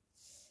there.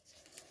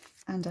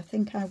 And I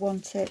think I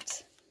want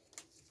it,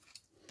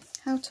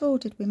 how tall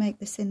did we make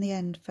this in the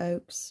end,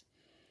 folks?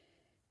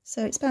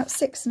 So it's about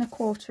 6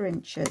 1/4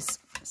 inches.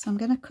 So I'm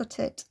going to cut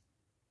it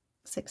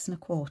 6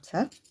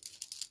 1/4.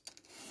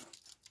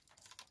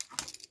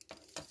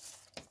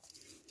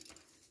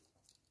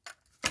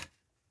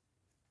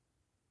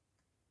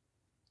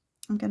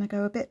 I'm going to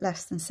go a bit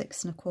less than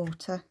 6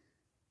 1/4.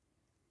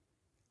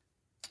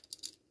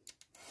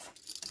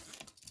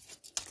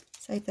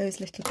 Save those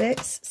little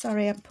bits.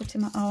 Sorry, I'm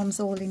putting my arms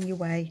all in your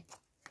way.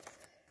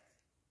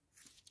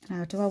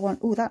 Now, do I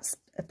want... Oh, that's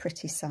a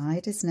pretty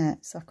side, isn't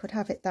it? So I could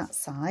have it that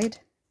side.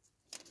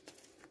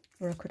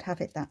 Or I could have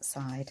it that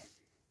side.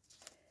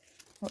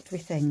 What do we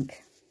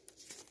think?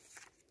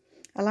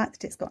 I like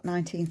that it's got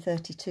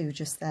 1932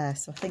 just there.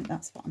 So I think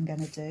that's what I'm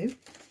going to do.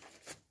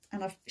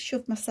 And I've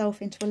shoved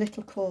myself into a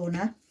little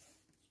corner,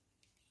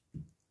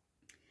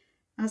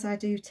 as I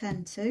do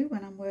tend to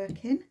when I'm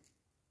working.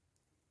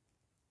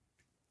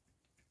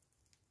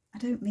 I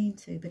don't mean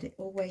to, but it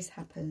always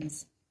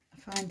happens. I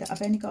find that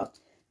I've only got,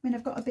 I mean,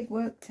 I've got a big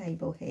work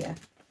table here.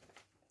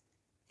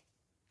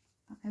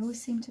 I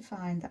always seem to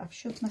find that I've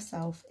shoved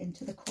myself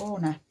into the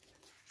corner.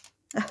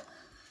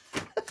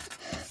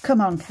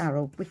 Come on,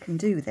 Carol, we can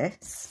do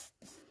this.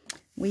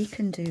 We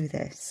can do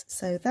this.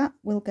 So that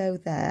will go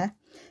there.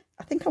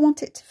 I think I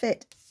want it to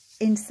fit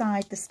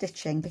inside the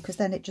stitching, because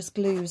then it just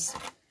glues,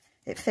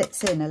 it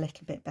fits in a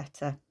little bit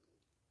better.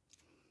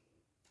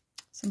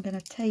 So I'm going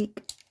to take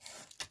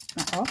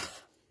that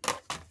off.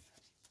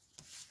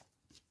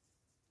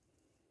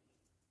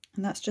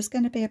 And that's just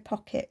going to be a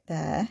pocket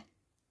there.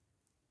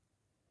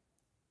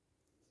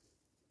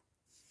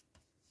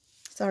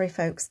 Sorry,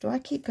 folks, do I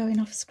keep going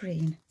off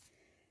screen?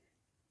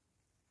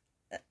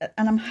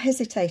 And I'm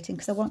hesitating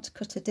because I want to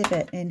cut a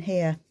divot in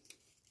here.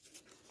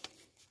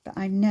 But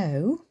I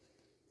know,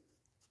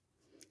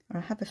 or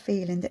I have a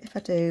feeling that if I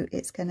do,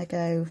 it's going to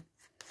go,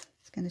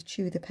 it's going to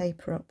chew the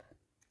paper up.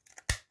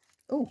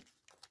 Oh,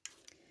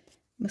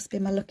 must be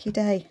my lucky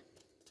day.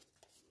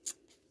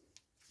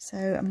 So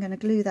I'm going to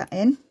glue that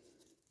in.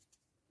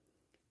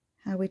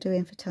 How are we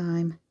doing for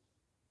time?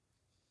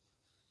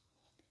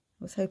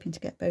 I was hoping to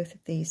get both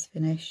of these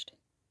finished.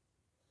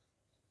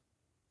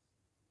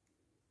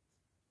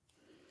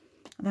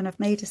 And then I've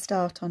made a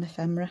start on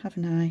ephemera,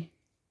 haven't I?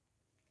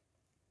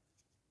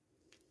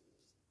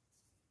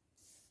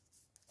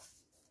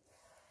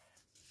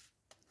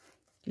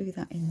 glue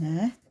that in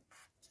there.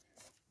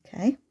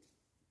 Okay.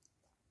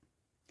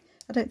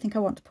 I don't think I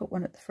want to put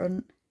one at the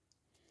front.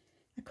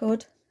 I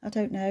could, I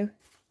don't know.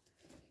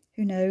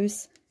 Who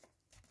knows?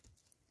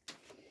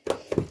 Do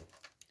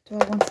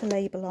I want a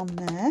label on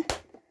there?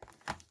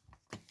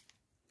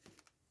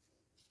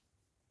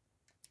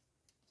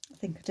 I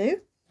think I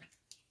do.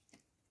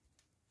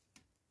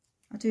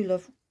 I do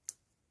love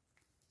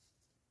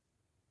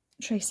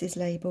Tracy's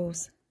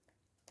labels.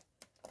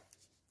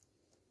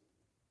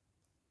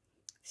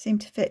 Seem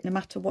to fit no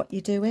matter what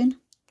you're doing.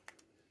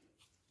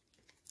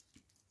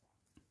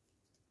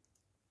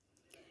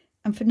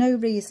 And for no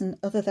reason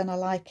other than I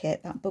like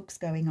it, that book's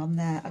going on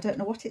there. I don't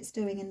know what it's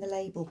doing in the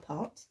label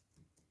pot,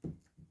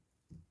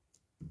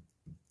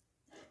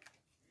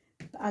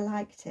 but I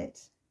liked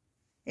it.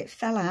 It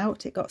fell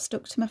out, it got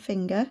stuck to my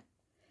finger.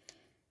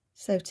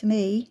 So to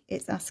me,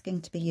 it's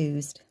asking to be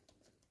used.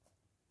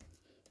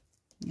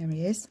 There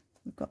he is.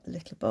 We've got the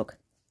little bug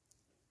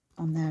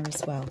on there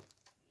as well.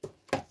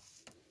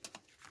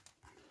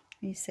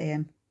 You see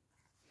him?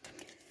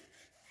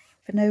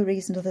 For no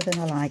reason other than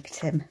I liked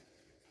him.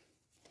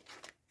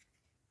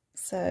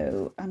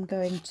 So I'm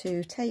going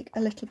to take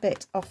a little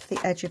bit off the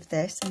edge of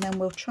this, and then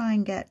we'll try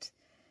and get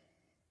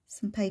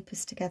some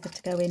papers together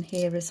to go in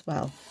here as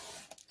well.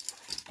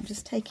 I'm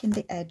just taking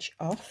the edge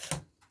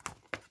off.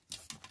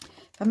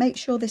 If I make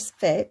sure this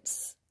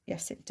fits,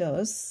 yes it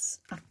does.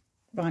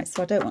 Right,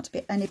 so I don't want to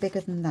be any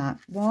bigger than that.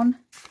 1,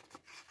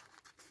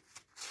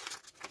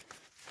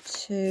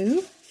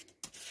 2,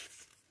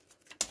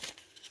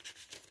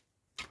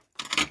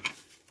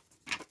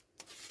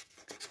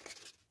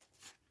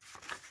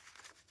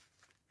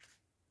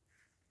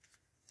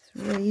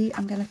 3.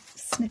 I'm going to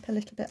snip a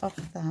little bit off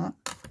that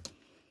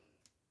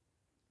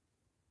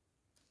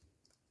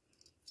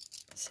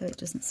so it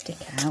doesn't stick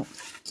out.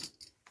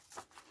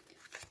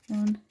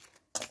 1,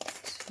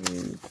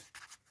 2,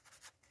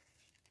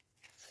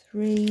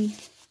 3.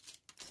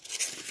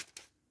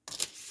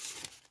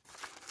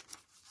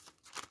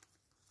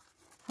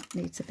 That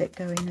needs a bit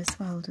going as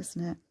well,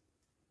 doesn't it?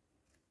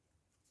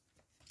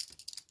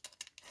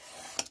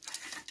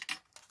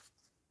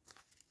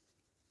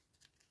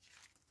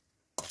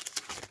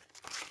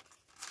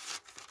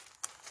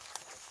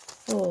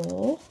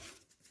 4.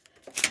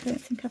 I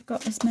don't think I've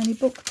got as many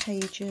book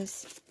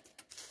pages.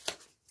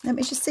 Let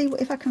me just see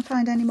if I can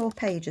find any more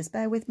pages.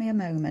 Bear with me a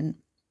moment.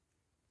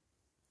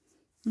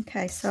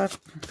 Okay, so I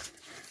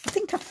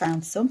think I've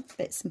found some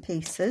bits and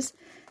pieces.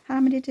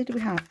 How many did we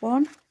have?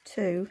 1,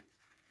 2,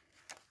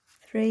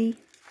 3,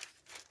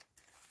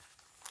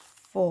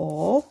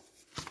 4.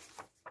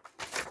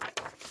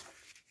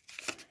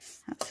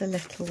 That's a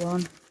little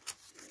one.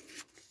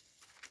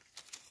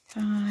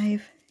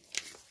 5,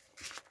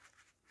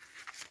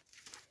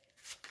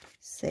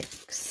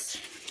 6,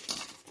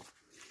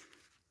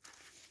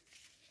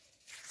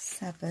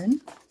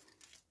 7,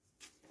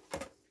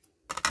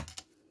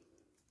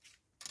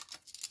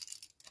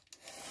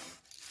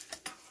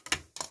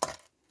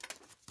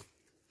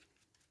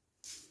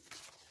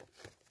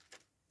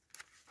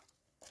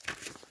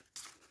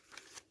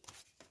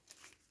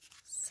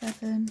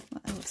 7.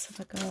 What else have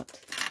I got?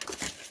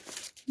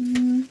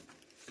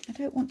 I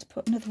don't want to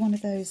put another one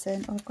of those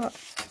in. Oh, I've got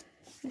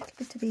a little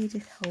bit of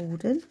Edith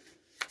Holden.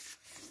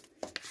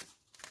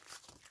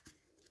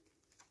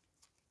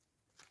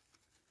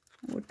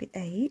 That would be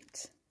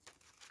 8.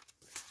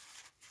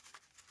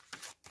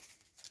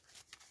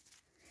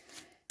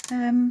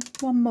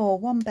 One more,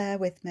 bear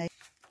with me.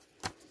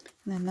 And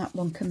then that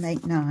one can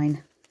make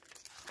 9.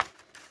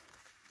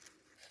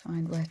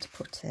 Find where to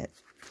put it.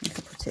 I think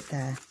I put it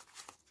there.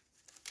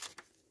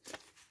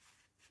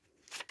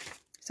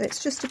 So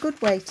it's just a good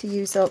way to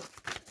use up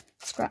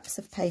scraps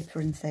of paper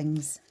and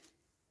things.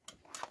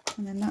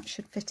 And then that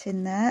should fit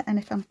in there. And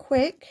if I'm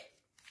quick,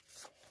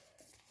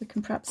 we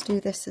can perhaps do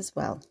this as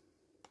well.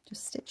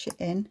 Just stitch it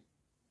in.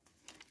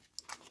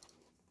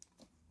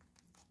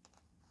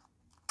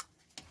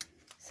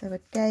 So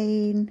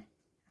again,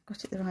 I've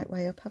got it the right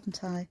way up,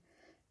 haven't I?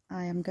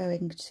 I am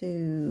going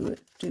to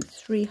do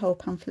 3 hole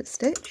pamphlet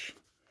stitch.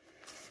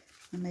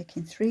 I'm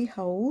making 3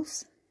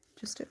 holes,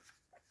 just to,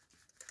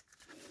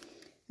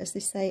 as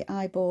they say,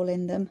 eyeball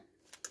in them.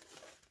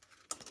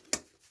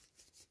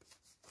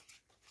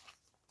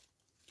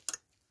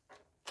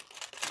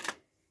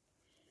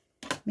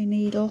 My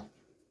needle.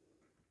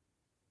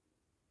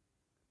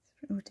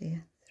 Oh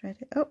dear, thread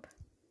it up.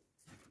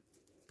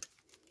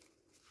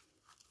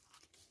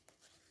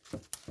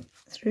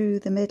 Through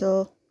the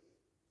middle,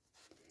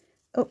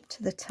 up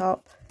to the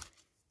top,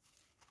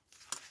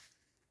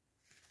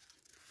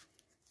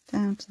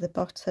 down to the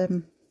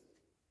bottom,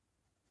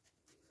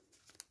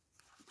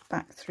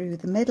 back through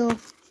the middle,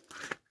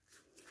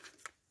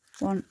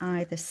 one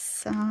either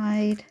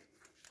side,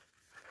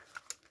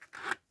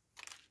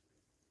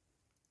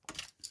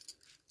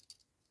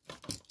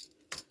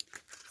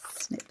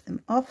 snip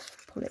them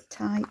off, pull it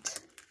tight,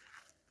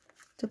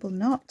 double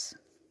knot,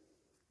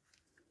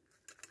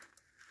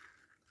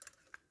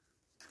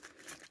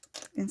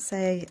 and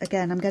say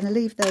again I'm going to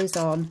leave those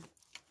on.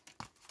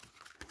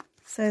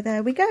 So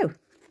there we go.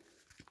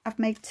 I've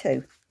made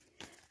 2.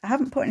 I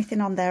haven't put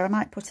anything on there. I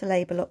might put a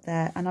label up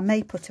there, and I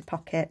may put a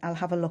pocket. I'll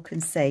have a look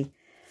and see.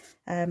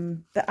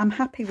 But I'm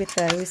happy with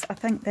those. I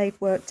think they've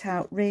worked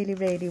out really,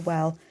 really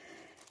well.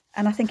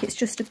 And I think it's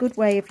just a good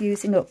way of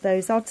using up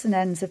those odds and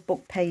ends of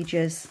book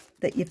pages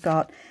that you've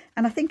got.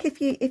 And I think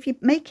if you're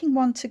making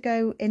one to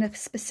go in a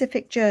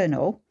specific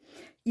journal,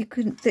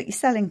 that you're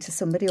selling to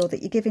somebody or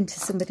that you're giving to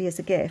somebody as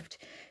a gift,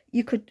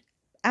 you could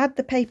add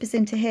the papers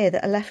into here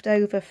that are left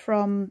over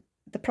from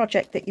the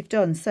project that you've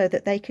done, so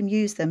that they can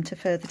use them to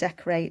further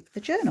decorate the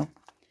journal.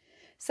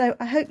 So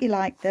I hope you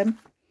like them,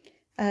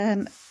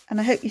 and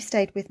I hope you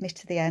stayed with me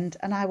to the end,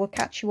 and I will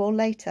catch you all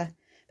later.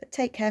 But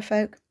take care,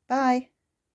 folk. Bye.